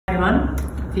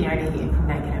Fiona here from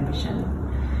Naked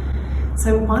Ambition.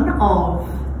 So one of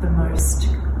the most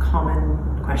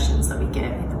common questions that we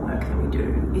get in the work that we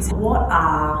do is, what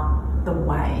are the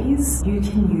ways you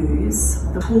can use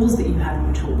the tools that you have in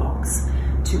your toolbox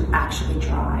to actually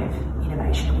drive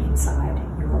innovation inside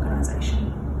your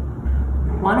organisation?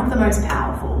 One of the most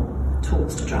powerful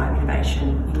tools to drive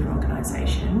innovation in your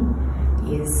organisation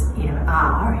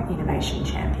are innovation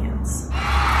champions.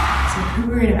 So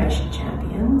who are innovation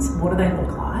champions? What do they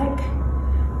look like?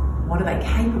 What are they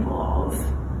capable of?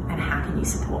 And how can you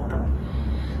support them?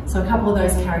 So a couple of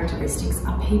those characteristics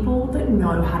are people that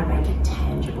know how to make it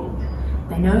tangible.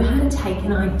 They know how to take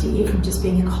an idea from just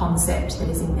being a concept that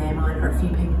is in their mind or a few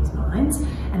people's minds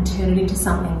and turn it into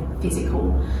something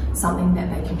physical, something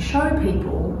that they can show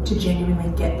people to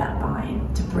genuinely get that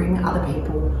buy-in, to bring other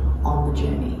people on the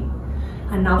journey.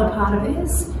 Another part of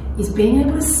this is being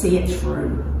able to see it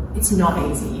through. It's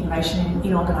not easy. Innovation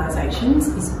in organisations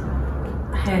is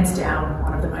hands down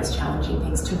one of the most challenging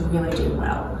things to really do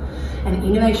well. And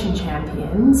innovation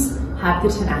champions have the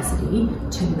tenacity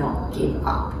to not give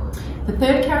up. The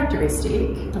third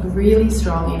characteristic of really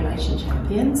strong innovation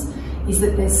champions is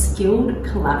that they're skilled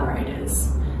collaborators.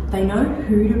 They know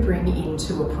who to bring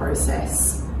into a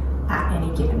process at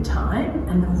any given time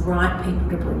and the right people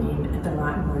to bring in at the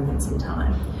right moments in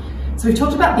time. So we've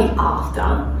talked about the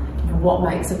after, what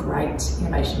makes a great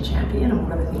innovation champion and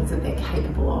what are the things that they're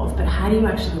capable of, but how do you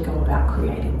actually go about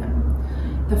creating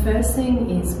them? The first thing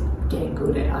is getting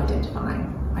good at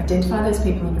identifying. Identify those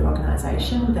people in your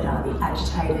organisation that are the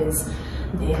agitators,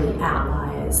 they're the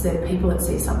outliers, they're the people that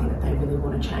see something that they really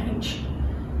want to change.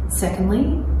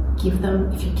 Secondly, give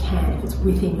them, if you can, if it's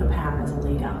within your power as a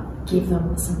leader, give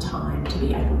them some time to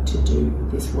be able to do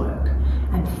this work.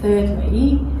 And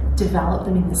thirdly, develop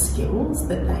them in the skills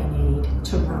that they need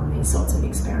to run these sorts of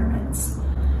experiments.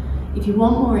 If you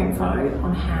want more info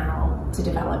on how to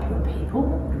develop your people,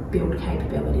 build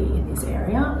capability in this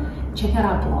area, check out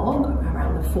our blog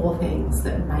around the 4 things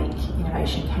that make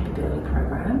innovation capability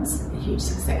programs a huge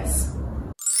success.